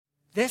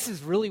This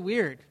is really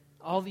weird,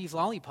 all these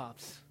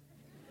lollipops.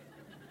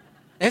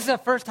 This is the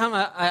first time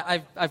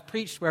I've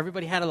preached where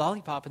everybody had a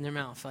lollipop in their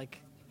mouth. Like,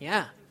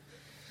 yeah.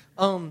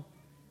 Well,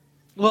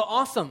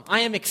 awesome.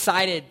 I am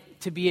excited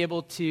to be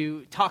able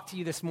to talk to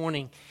you this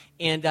morning.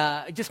 And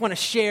I just want to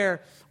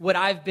share what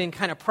I've been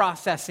kind of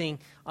processing,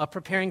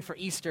 preparing for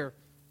Easter.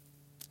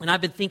 And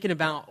I've been thinking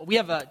about, we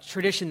have a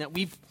tradition that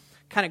we've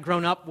kind of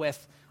grown up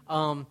with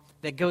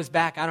that goes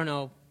back, I don't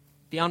know,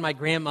 beyond my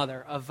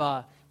grandmother,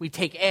 of we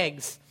take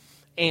eggs,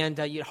 and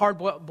you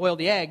hard-boil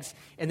the eggs,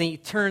 and then you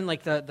turn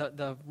like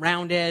the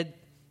round egg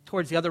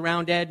towards the other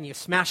round egg, and you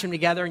smash them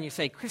together, and you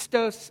say,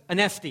 Christos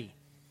Anesti.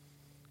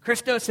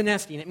 Christos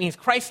Anesti, and it means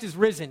Christ is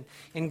risen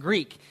in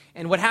Greek.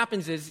 And what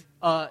happens is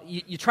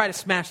you try to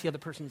smash the other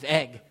person's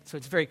egg, so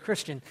it's very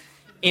Christian.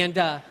 And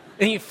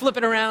then you flip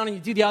it around and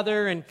you do the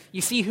other and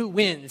you see who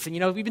wins. And,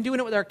 we've been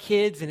doing it with our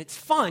kids and it's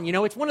fun.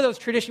 It's one of those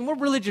traditions. We're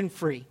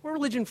religion-free. We're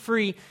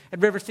religion-free at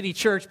River City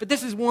Church. But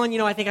this is one,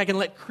 I think I can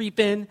let creep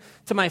in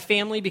to my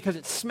family because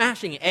it's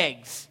smashing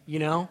eggs,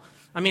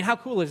 I mean, how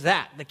cool is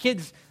that? The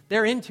kids,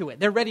 they're into it.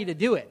 They're ready to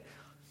do it.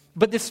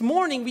 But this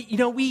morning,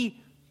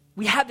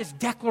 we have this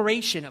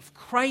declaration of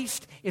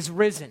Christ is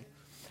risen.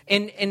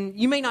 And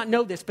you may not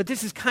know this, but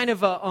this is kind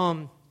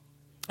of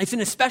it's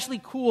an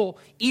especially cool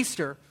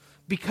Easter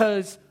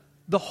because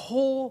the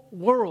whole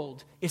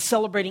world is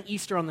celebrating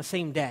Easter on the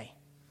same day.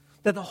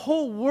 That the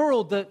whole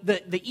world,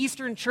 the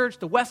Eastern church,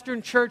 the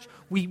Western church,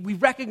 we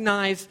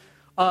recognize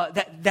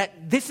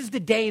that this is the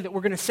day that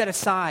we're going to set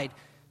aside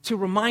to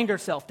remind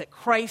ourselves that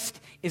Christ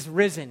is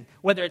risen.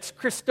 Whether it's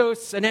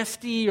Christos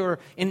Anesti or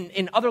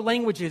in other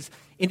languages,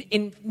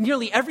 in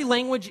nearly every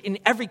language, in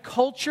every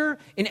culture,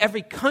 in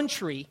every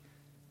country,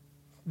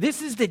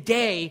 this is the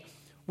day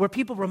where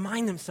people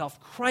remind themselves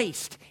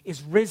Christ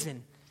is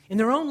risen. In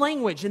their own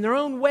language, in their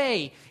own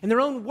way, in their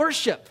own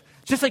worship.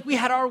 Just like we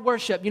had our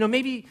worship,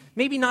 maybe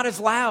not as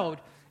loud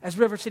as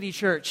River City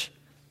Church.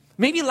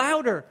 Maybe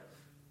louder.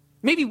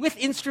 Maybe with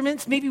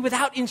instruments, maybe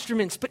without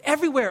instruments. But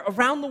everywhere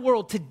around the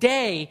world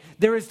today,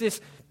 there is this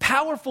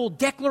powerful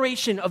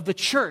declaration of the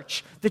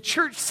church. The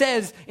church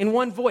says in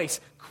one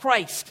voice,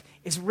 Christ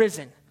is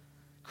risen.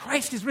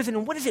 Christ is risen.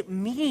 And what does it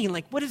mean?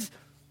 Like, what does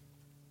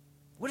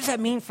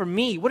that mean for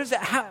me? What's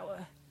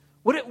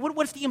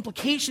the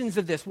implications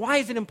of this? Why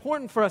is it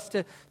important for us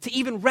to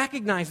even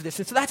recognize this?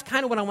 And so that's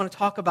kind of what I want to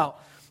talk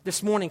about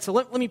this morning. So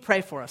let me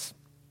pray for us.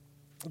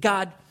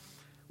 God,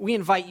 we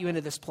invite you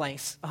into this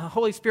place.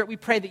 Holy Spirit, we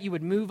pray that you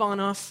would move on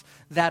us,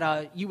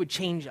 that you would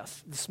change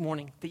us this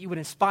morning, that you would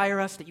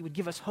inspire us, that you would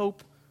give us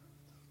hope.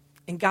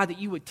 And God, that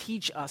you would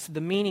teach us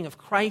the meaning of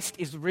Christ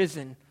is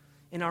risen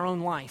in our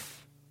own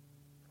life.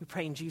 We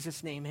pray in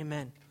Jesus' name,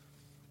 amen.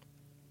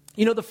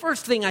 The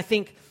first thing I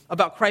think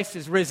about Christ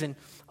is risen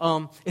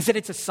is that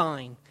it's a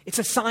sign. It's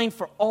a sign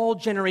for all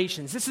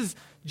generations. This is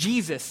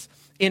Jesus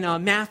in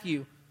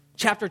Matthew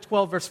chapter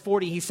 12, verse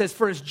 40. He says,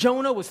 for as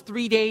Jonah was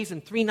 3 days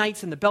and 3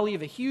 nights in the belly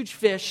of a huge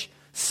fish,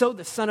 so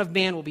the Son of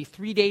Man will be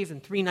 3 days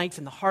and 3 nights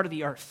in the heart of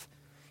the earth.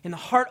 In the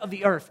heart of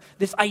the earth.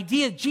 This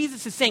idea,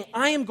 Jesus is saying,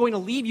 I am going to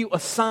leave you a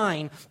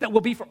sign that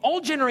will be for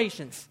all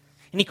generations.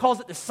 And he calls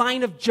it the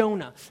sign of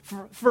Jonah.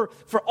 For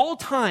all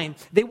time,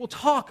 they will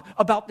talk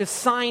about this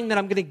sign that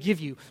I'm going to give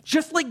you.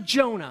 Just like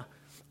Jonah,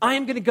 I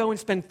am going to go and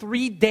spend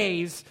 3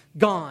 days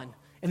gone,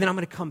 and then I'm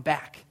going to come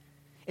back.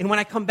 And when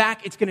I come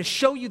back, it's going to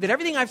show you that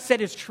everything I've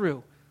said is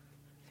true.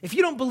 If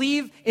you don't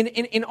believe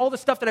in all the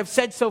stuff that I've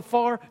said so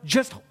far,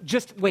 just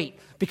wait.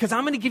 Because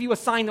I'm going to give you a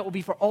sign that will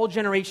be for all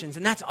generations,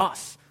 and that's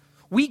us.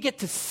 We get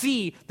to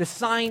see the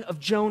sign of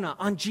Jonah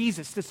on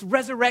Jesus, this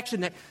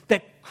resurrection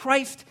that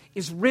Christ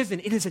is risen.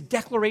 It is a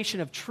declaration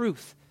of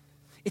truth.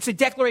 It's a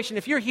declaration.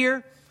 If you're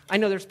here, I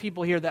know there's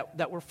people here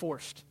that were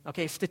forced.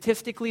 Okay,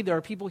 statistically, there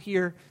are people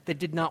here that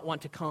did not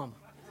want to come.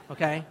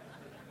 Okay,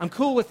 I'm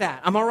cool with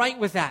that. I'm all right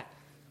with that.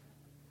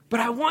 But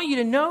I want you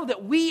to know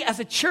that we as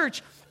a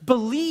church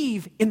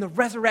believe in the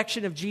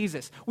resurrection of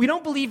Jesus. We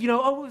don't believe, it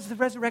was the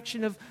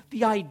resurrection of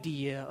the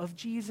idea of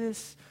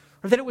Jesus,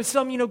 or that it was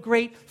some,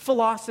 great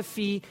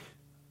philosophy.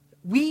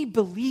 We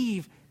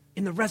believe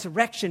in the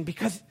resurrection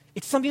because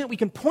it's something that we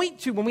can point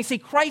to. When we say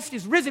Christ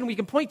is risen, we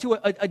can point to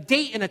a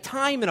date and a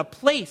time and a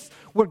place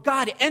where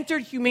God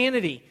entered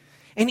humanity.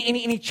 And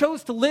he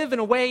chose to live in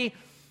a way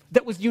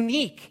that was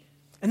unique.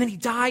 And then he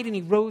died and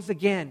he rose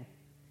again.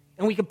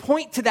 And we can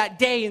point to that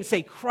day and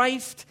say,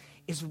 Christ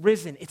is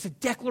risen. It's a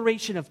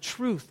declaration of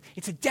truth.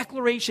 It's a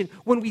declaration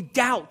when we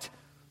doubt.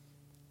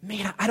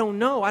 Man, I don't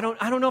know. I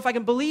don't know if I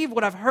can believe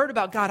what I've heard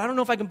about God. I don't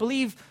know if I can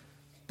believe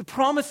the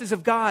promises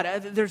of God.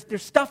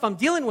 There's stuff I'm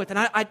dealing with,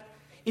 and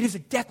it is a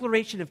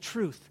declaration of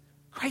truth.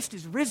 Christ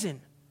is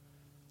risen.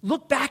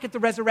 Look back at the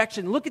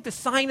resurrection. Look at the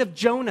sign of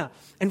Jonah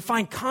and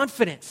find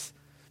confidence.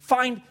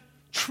 Find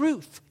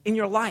truth in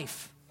your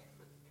life.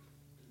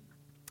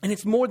 And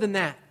it's more than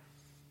that.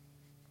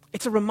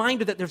 It's a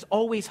reminder that there's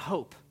always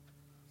hope.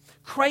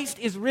 Christ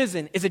is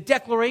risen is a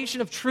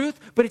declaration of truth,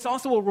 but it's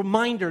also a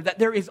reminder that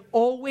there is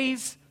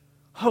always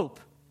hope.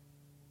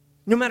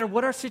 No matter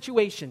what our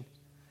situation,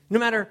 no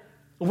matter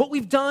what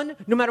we've done,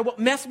 no matter what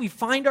mess we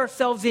find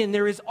ourselves in,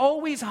 there is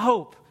always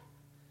hope.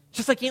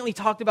 Just like Antley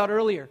talked about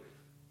earlier.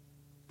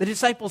 The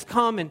disciples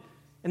come and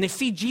they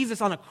see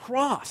Jesus on a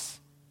cross.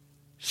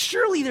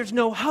 Surely there's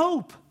no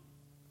hope.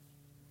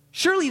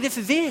 Surely this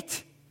is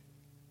it.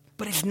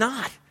 But it's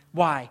not.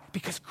 Why?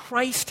 Because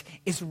Christ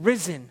is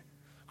risen.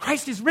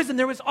 Christ is risen.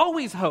 There is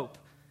always hope.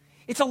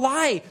 It's a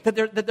lie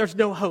that there's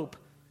no hope.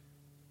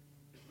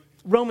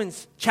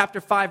 Romans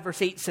chapter 5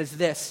 verse 8 says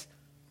this.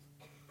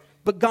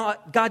 But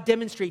God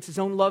demonstrates his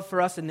own love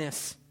for us in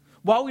this.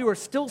 While we were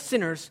still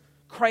sinners,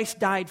 Christ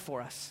died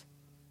for us.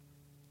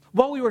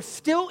 While we were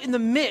still in the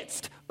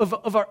midst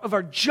of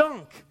our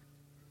junk,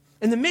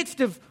 in the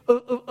midst of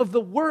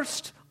the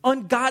worst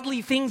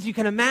ungodly things you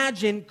can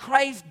imagine,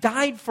 Christ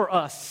died for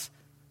us.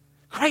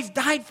 Christ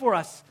died for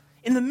us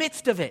in the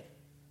midst of it.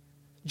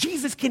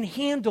 Jesus can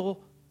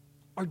handle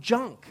our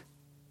junk.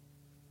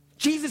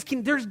 Jesus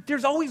can,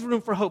 there's always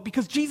room for hope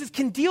because Jesus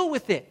can deal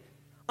with it.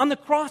 On the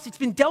cross, it's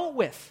been dealt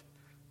with.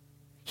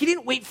 He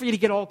didn't wait for you to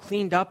get all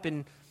cleaned up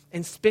and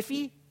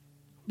spiffy.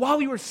 While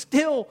we were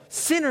still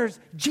sinners,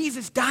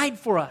 Jesus died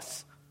for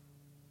us.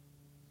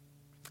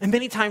 And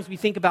many times we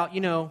think about,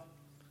 the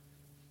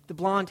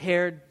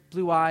blonde-haired,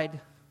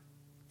 blue-eyed,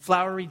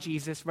 flowery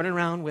Jesus running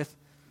around with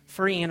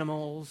furry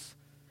animals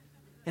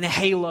and a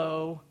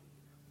halo.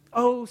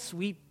 Oh,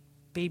 sweet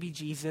baby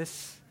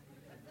Jesus.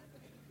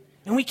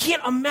 And we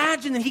can't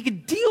imagine that he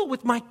could deal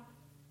with my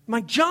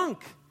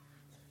junk.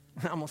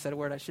 I almost said a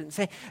word I shouldn't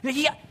say.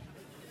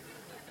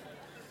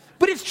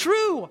 But it's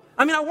true.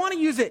 I want to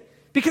use it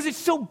because it's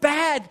so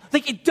bad.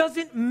 Like, it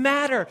doesn't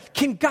matter.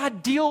 Can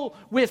God deal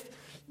with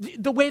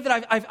the way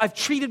that I've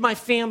treated my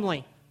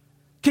family?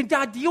 Can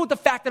God deal with the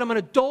fact that I'm an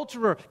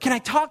adulterer? Can I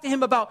talk to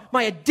him about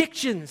my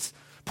addictions,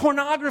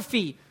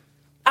 pornography,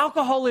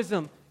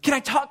 alcoholism? Can I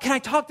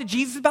talk to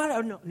Jesus about it?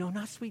 Oh, no,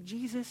 not sweet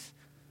Jesus.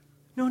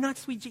 No, not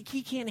sweet Jesus.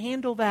 He can't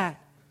handle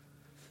that.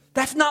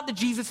 That's not the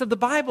Jesus of the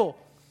Bible.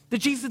 The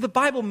Jesus of the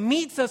Bible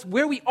meets us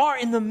where we are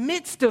in the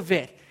midst of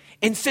it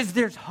and says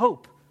there's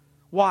hope.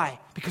 Why?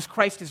 Because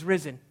Christ is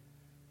risen.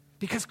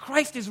 Because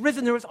Christ is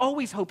risen, there is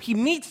always hope. He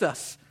meets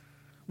us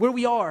where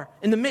we are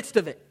in the midst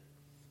of it.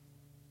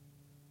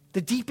 The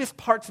deepest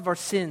parts of our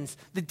sins,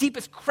 the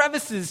deepest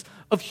crevices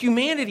of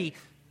humanity,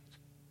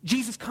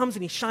 Jesus comes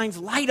and he shines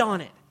light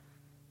on it.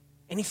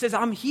 And he says,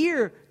 I'm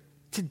here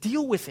to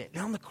deal with it.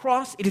 And on the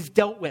cross, it is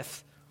dealt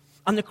with.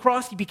 On the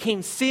cross, he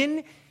became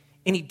sin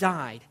and he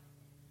died.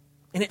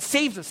 And it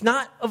saves us,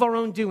 not of our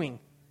own doing.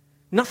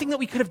 Nothing that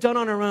we could have done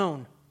on our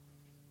own.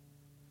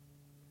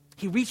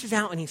 He reaches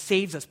out and he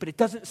saves us, but it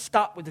doesn't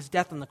stop with his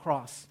death on the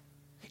cross.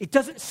 It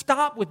doesn't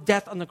stop with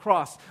death on the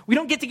cross. We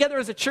don't get together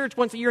as a church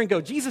once a year and go,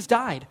 Jesus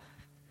died.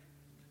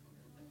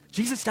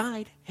 Jesus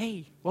died.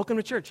 Hey, welcome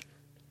to church.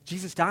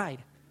 Jesus died.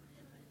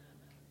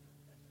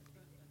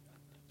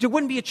 There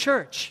wouldn't be a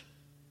church.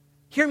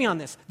 Hear me on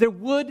this. There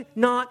would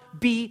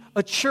not be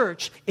a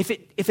church if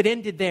it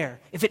ended there.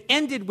 If it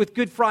ended with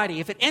Good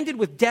Friday, if it ended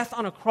with death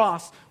on a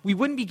cross, we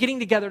wouldn't be getting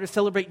together to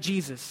celebrate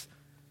Jesus.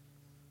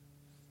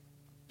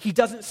 He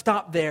doesn't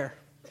stop there.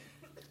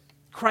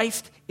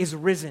 Christ is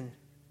risen.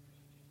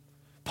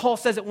 Paul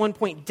says at one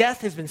point,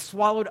 death has been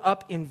swallowed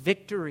up in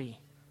victory.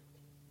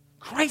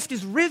 Christ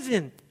is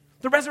risen.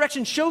 The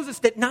resurrection shows us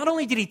that not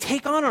only did he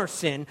take on our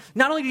sin,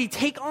 not only did he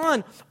take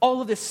on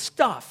all of this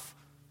stuff,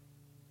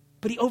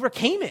 but he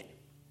overcame it.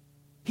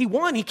 He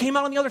won. He came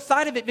out on the other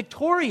side of it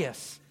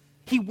victorious.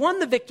 He won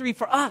the victory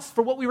for us,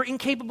 for what we were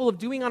incapable of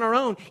doing on our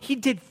own. He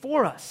did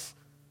for us.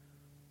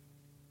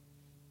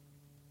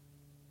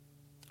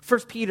 1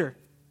 Peter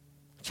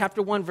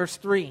chapter 1, verse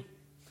 3.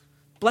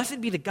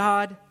 Blessed be the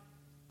God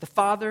and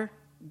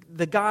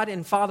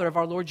Father of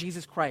our Lord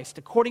Jesus Christ.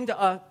 According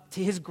to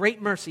his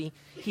great mercy,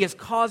 he has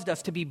caused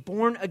us to be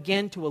born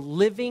again to a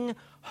living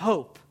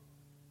hope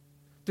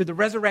through the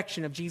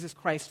resurrection of Jesus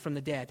Christ from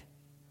the dead.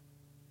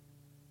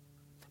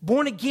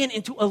 Born again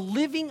into a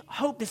living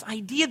hope, this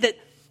idea that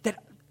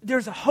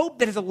there's a hope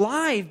that is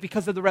alive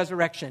because of the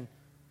resurrection.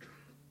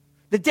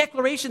 The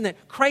declaration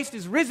that Christ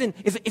is risen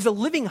is a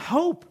living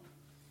hope.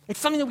 It's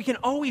something that we can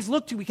always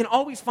look to, we can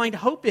always find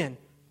hope in.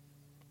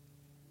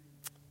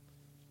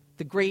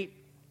 The great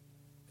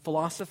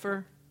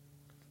philosopher,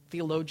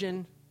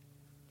 theologian,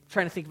 I'm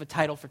trying to think of a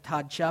title for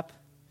Todd Chupp.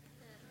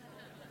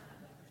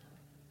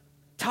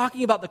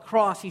 Talking about the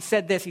cross, he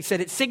said this. He said,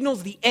 it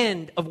signals the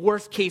end of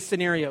worst-case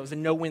scenarios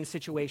and no-win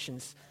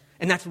situations.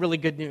 And that's really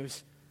good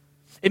news.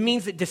 It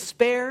means that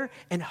despair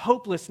and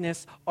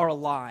hopelessness are a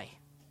lie.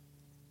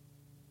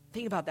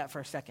 Think about that for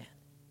a second.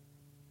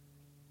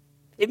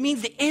 It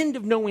means the end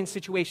of no-win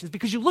situations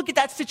because you look at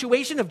that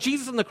situation of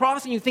Jesus on the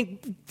cross and you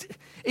think,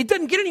 it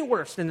doesn't get any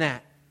worse than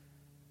that.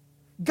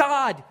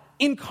 God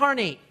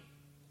incarnate,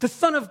 the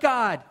Son of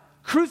God,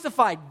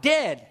 crucified,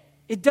 dead.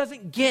 It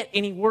doesn't get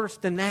any worse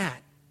than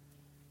that.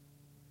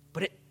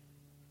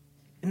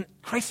 And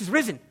Christ is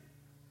risen.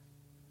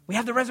 We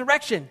have the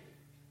resurrection.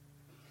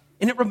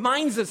 And it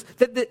reminds us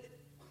that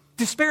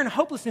despair and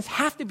hopelessness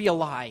have to be a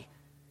lie.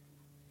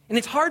 And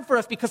it's hard for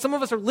us because some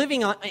of us are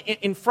living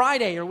in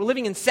Friday, or we're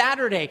living in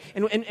Saturday,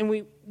 and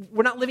we're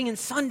not living in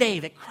Sunday,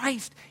 that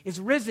Christ is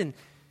risen.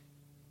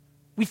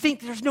 We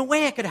think there's no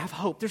way I could have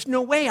hope. There's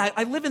no way.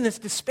 I live in this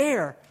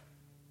despair.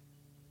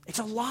 It's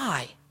a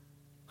lie.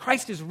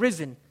 Christ is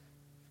risen.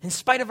 In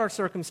spite of our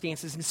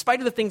circumstances, in spite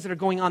of the things that are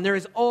going on, there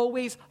is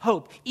always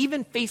hope,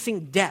 even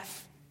facing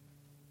death.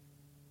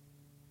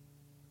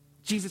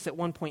 Jesus at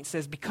one point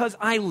says, because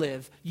I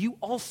live, you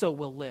also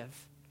will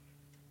live.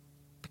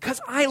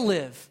 Because I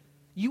live,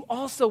 you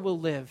also will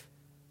live.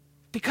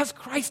 Because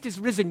Christ is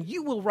risen,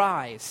 you will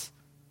rise.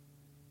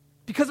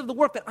 Because of the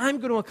work that I'm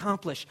going to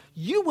accomplish,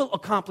 you will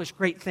accomplish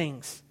great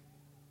things.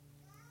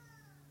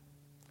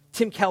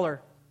 Tim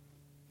Keller,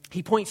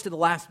 he points to the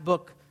last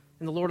book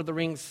in the Lord of the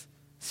Rings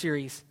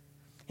series,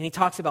 and he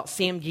talks about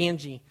Sam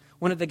Gamgee,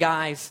 one of the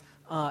guys,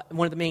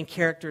 one of the main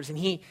characters, and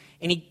he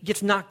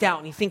gets knocked out,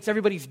 and he thinks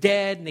everybody's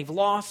dead, and they've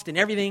lost, and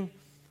everything,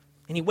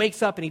 and he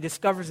wakes up, and he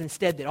discovers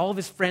instead that all of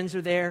his friends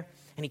are there,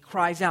 and he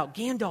cries out,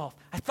 Gandalf,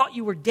 I thought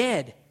you were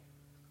dead,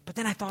 but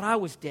then I thought I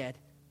was dead.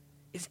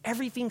 Is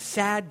everything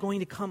sad going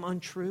to come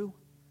untrue?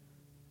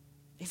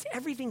 Is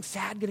everything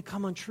sad going to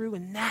come untrue?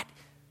 And that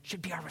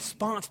should be our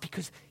response,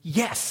 because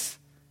yes,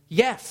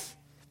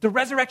 the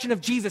resurrection of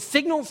Jesus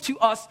signals to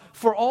us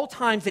for all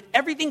times that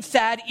everything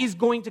sad is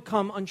going to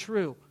come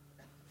untrue.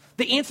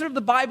 The answer of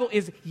the Bible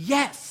is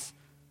yes.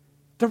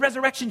 The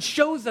resurrection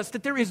shows us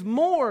that there is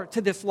more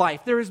to this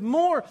life. There is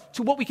more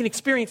to what we can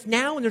experience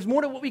now, and there's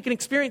more to what we can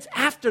experience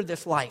after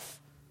this life.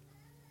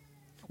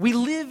 We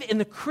live in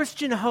the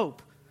Christian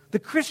hope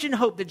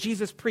that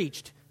Jesus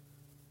preached.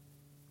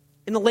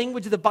 In the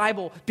language of the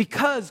Bible,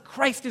 because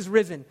Christ is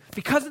risen,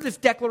 because of this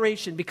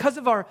declaration, because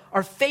of our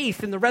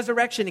faith in the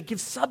resurrection, it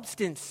gives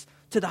substance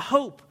to the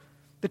hope,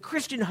 the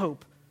Christian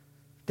hope,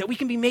 that we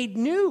can be made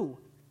new.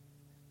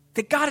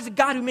 That God is a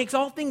God who makes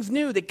all things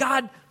new, that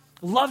God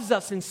loves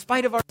us in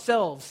spite of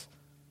ourselves.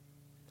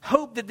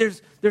 Hope that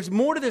there's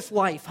more to this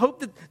life. Hope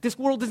that this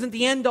world isn't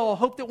the end all.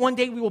 Hope that one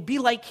day we will be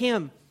like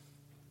Him.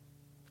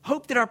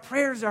 Hope that our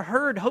prayers are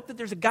heard. Hope that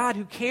there's a God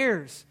who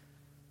cares.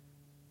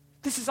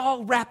 This is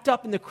all wrapped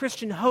up in the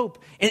Christian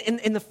hope.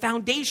 And the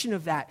foundation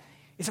of that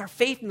is our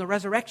faith in the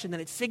resurrection, that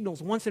it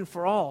signals once and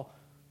for all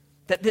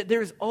that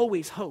there is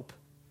always hope.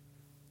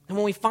 And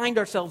when we find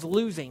ourselves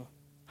losing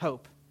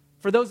hope,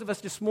 for those of us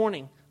this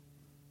morning,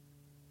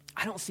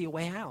 I don't see a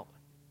way out.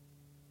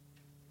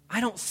 I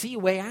don't see a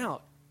way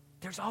out.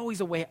 There's always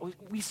a way out.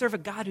 We serve a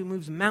God who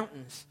moves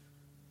mountains.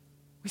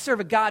 We serve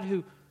a God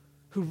who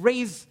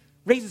raises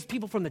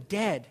people from the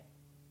dead,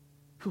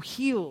 who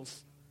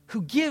heals,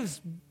 who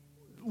gives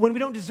when we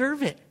don't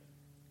deserve it.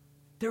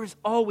 There is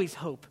always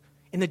hope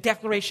in the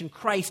declaration,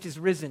 Christ is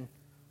risen.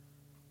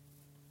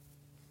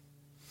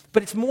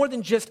 But it's more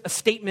than just a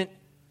statement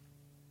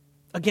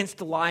against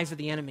the lies of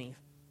the enemy.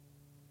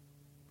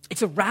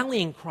 It's a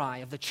rallying cry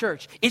of the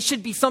church. It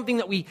should be something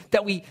that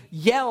we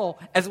yell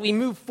as we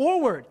move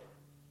forward.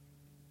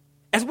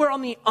 As we're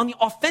on the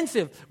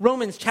offensive.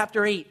 Romans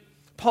chapter 8,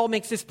 Paul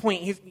makes this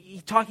point.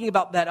 He's talking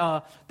about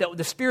that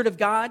the Spirit of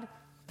God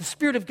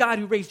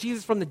who raised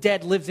Jesus from the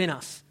dead lives in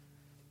us.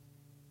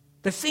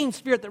 The same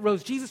Spirit that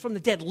rose Jesus from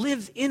the dead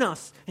lives in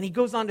us. And he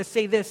goes on to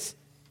say this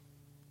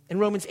in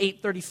Romans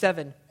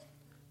 8:37.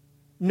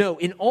 No,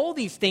 in all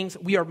these things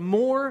we are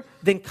more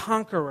than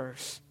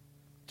conquerors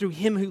through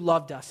Him who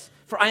loved us.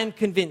 For I am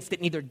convinced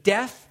that neither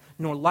death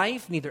nor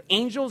life, neither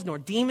angels nor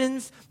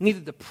demons, neither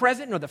the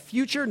present nor the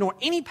future, nor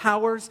any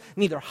powers,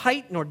 neither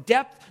height nor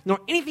depth, nor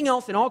anything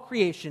else in all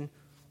creation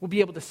will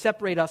be able to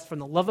separate us from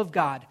the love of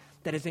God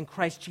that is in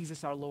Christ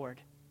Jesus our Lord.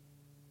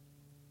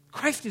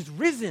 Christ is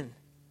risen.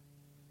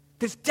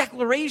 This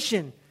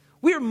declaration,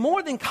 we are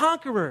more than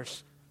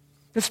conquerors.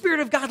 The Spirit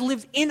of God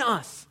lives in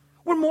us.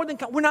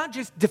 We're not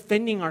just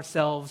defending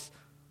ourselves.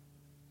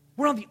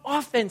 We're on the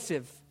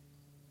offensive.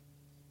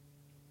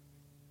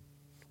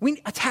 We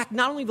attack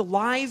not only the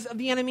lies of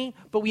the enemy,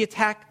 but we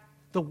attack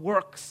the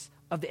works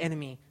of the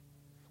enemy.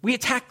 We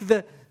attack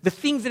the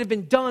things that have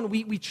been done.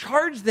 We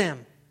charge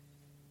them.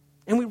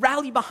 And we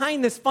rally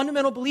behind this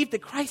fundamental belief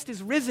that Christ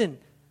is risen.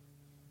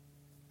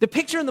 The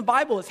picture in the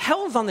Bible is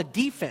hell is on the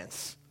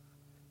defense.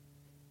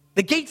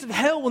 The gates of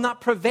hell will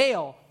not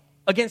prevail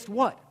against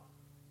what?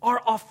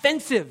 Our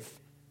offensive.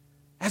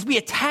 As we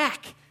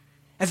attack,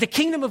 as the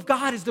kingdom of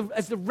God, as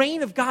the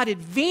reign of God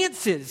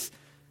advances,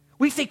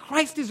 we say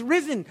Christ is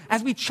risen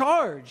as we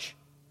charge.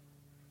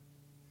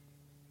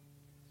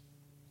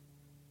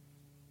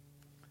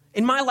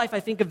 In my life, I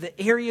think of the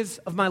areas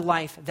of my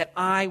life that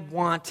I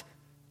want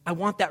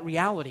that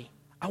reality.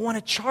 I want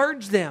to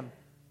charge them.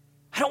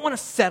 I don't want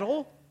to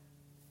settle.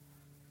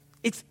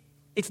 It's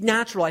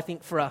natural, I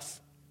think, for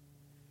us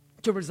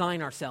to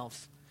resign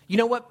ourselves. You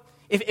know what?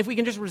 If we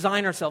can just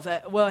resign ourselves,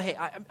 hey,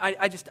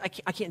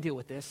 I can't deal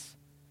with this.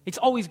 It's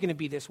always going to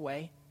be this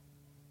way.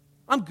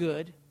 I'm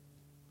good.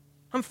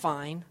 I'm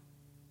fine.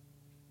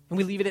 And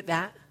we leave it at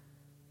that.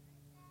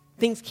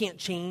 Things can't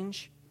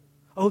change.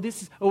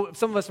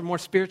 Some of us are more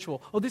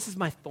spiritual. This is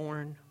my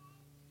thorn.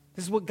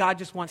 This is what God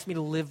just wants me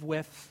to live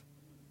with.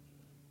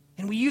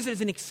 And we use it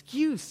as an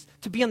excuse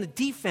to be on the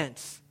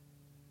defense.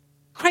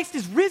 Christ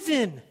is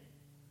risen.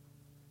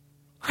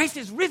 Christ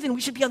is risen.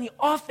 We should be on the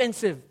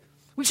offensive.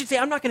 We should say,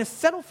 I'm not going to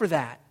settle for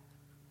that.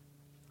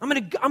 I'm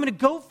going to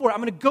go for it. I'm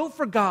going to go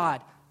for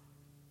God.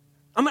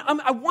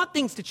 I want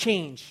things to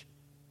change.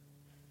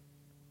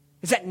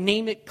 Is that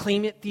name it,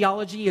 claim it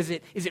theology? Is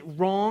it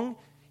wrong?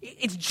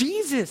 It's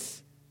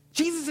Jesus.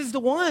 Jesus is the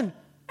one.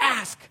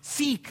 Ask,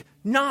 seek,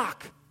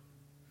 knock.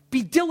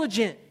 Be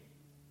diligent.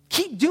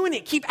 Keep doing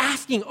it. Keep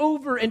asking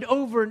over and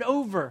over and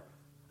over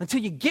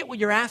until you get what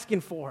you're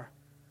asking for.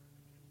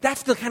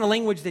 That's the kind of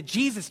language that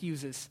Jesus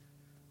uses.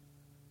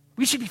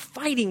 We should be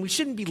fighting. We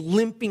shouldn't be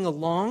limping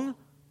along.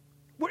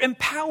 We're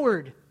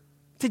empowered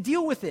to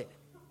deal with it.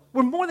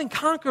 We're more than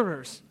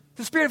conquerors.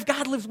 The Spirit of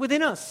God lives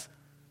within us.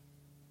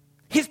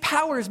 His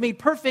power is made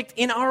perfect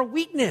in our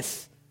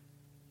weakness.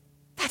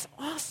 That's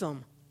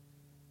awesome.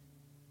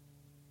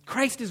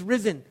 Christ is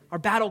risen, our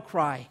battle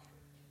cry.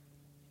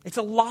 It's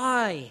a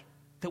lie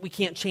that we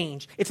can't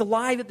change. It's a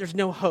lie that there's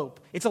no hope.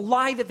 It's a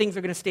lie that things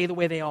are going to stay the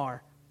way they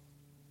are.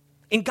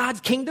 In God's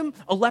kingdom,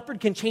 a leopard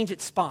can change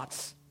its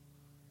spots.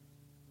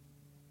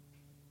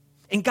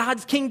 In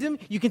God's kingdom,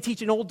 you can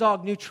teach an old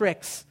dog new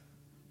tricks.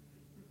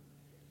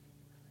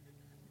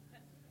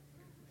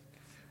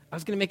 I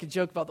was going to make a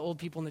joke about the old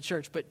people in the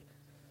church, but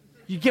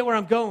you get where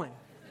I'm going.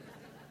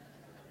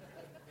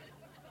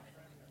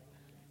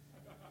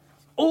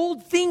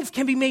 Old things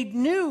can be made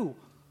new.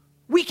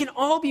 We can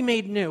all be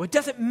made new. It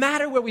doesn't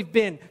matter where we've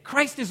been.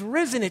 Christ is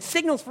risen. It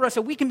signals for us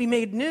that we can be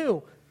made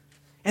new.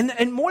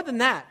 And more than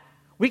that,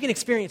 we can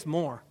experience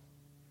more.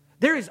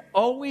 There is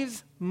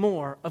always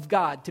more of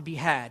God to be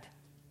had.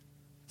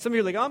 Some of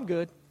you are like, oh, I'm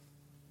good.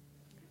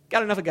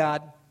 Got enough of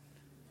God.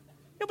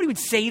 Nobody would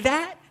say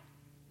that,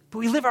 but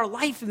we live our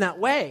life in that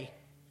way.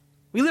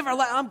 We live our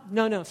life.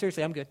 No,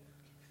 seriously, I'm good.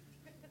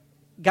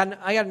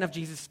 I got enough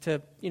Jesus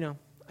to,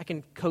 I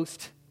can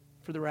coast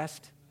for the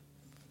rest.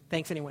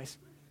 Thanks anyways.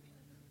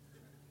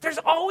 There's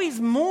always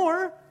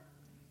more.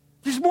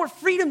 There's more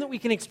freedom that we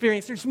can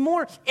experience. There's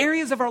more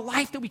areas of our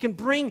life that we can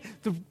bring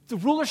the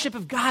rulership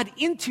of God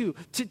into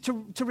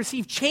to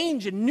receive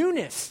change and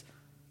newness.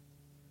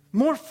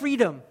 More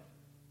freedom,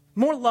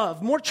 more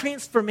love, more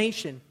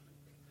transformation,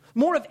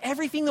 more of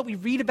everything that we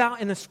read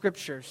about in the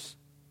Scriptures.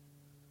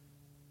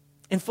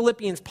 In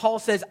Philippians, Paul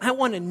says, I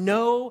want to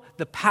know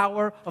the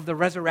power of the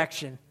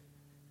resurrection.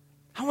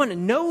 I want to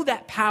know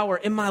that power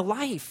in my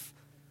life.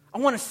 I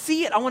want to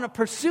see it. I want to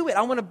pursue it.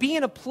 I want to be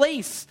in a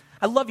place.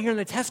 I love hearing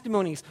the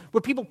testimonies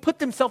where people put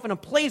themselves in a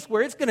place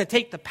where it's going to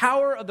take the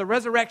power of the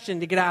resurrection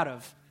to get out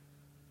of.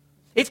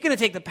 It's going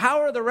to take the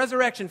power of the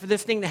resurrection for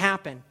this thing to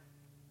happen.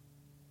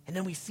 And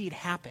then we see it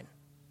happen.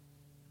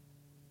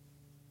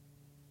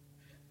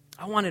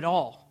 I want it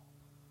all.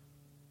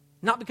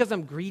 Not because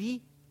I'm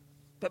greedy,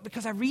 but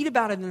because I read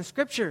about it in the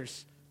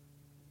Scriptures.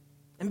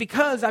 And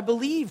because I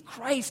believe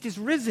Christ is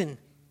risen.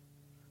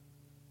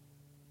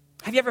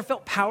 Have you ever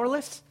felt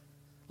powerless?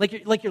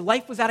 Like your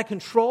life was out of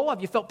control?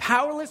 Have you felt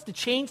powerless to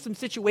change some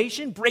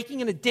situation,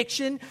 breaking an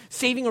addiction,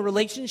 saving a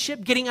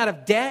relationship, getting out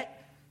of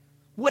debt?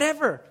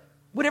 Whatever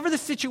the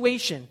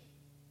situation,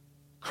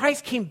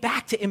 Christ came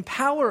back to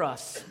empower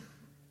us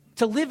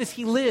to live as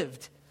he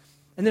lived.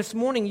 And this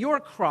morning, your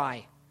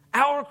cry,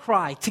 our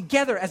cry,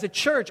 together as a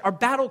church, our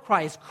battle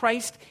cry is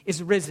Christ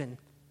is risen.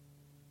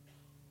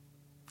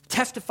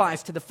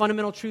 Testifies to the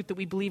fundamental truth that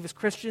we believe as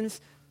Christians,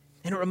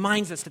 and it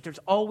reminds us that there's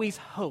always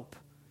hope.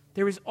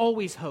 There is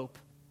always hope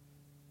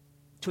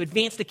to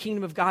advance the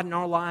kingdom of God in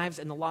our lives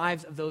and the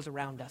lives of those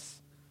around us.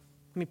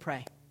 Let me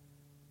pray.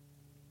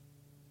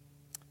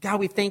 God,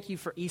 we thank you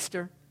for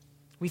Easter.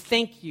 We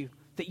thank you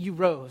that you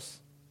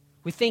rose.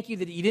 We thank you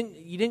that you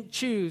didn't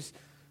choose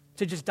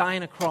to just die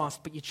on a cross,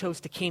 but you chose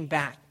to came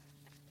back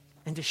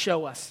and to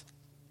show us.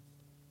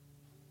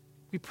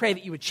 We pray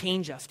that you would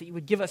change us, that you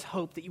would give us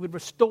hope, that you would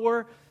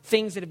restore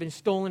things that have been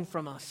stolen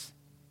from us,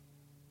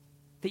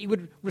 that you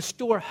would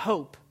restore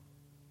hope,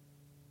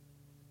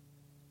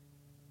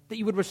 that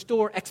you would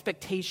restore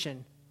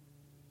expectation.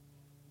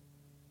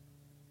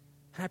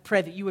 And I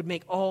pray that you would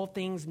make all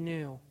things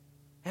new,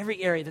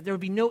 every area, that there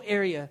would be no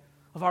area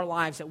of our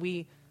lives that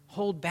we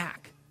hold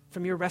back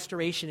from your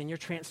restoration and your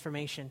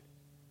transformation.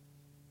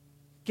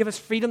 Give us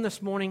freedom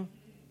this morning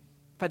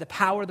by the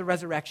power of the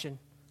resurrection.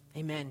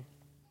 Amen.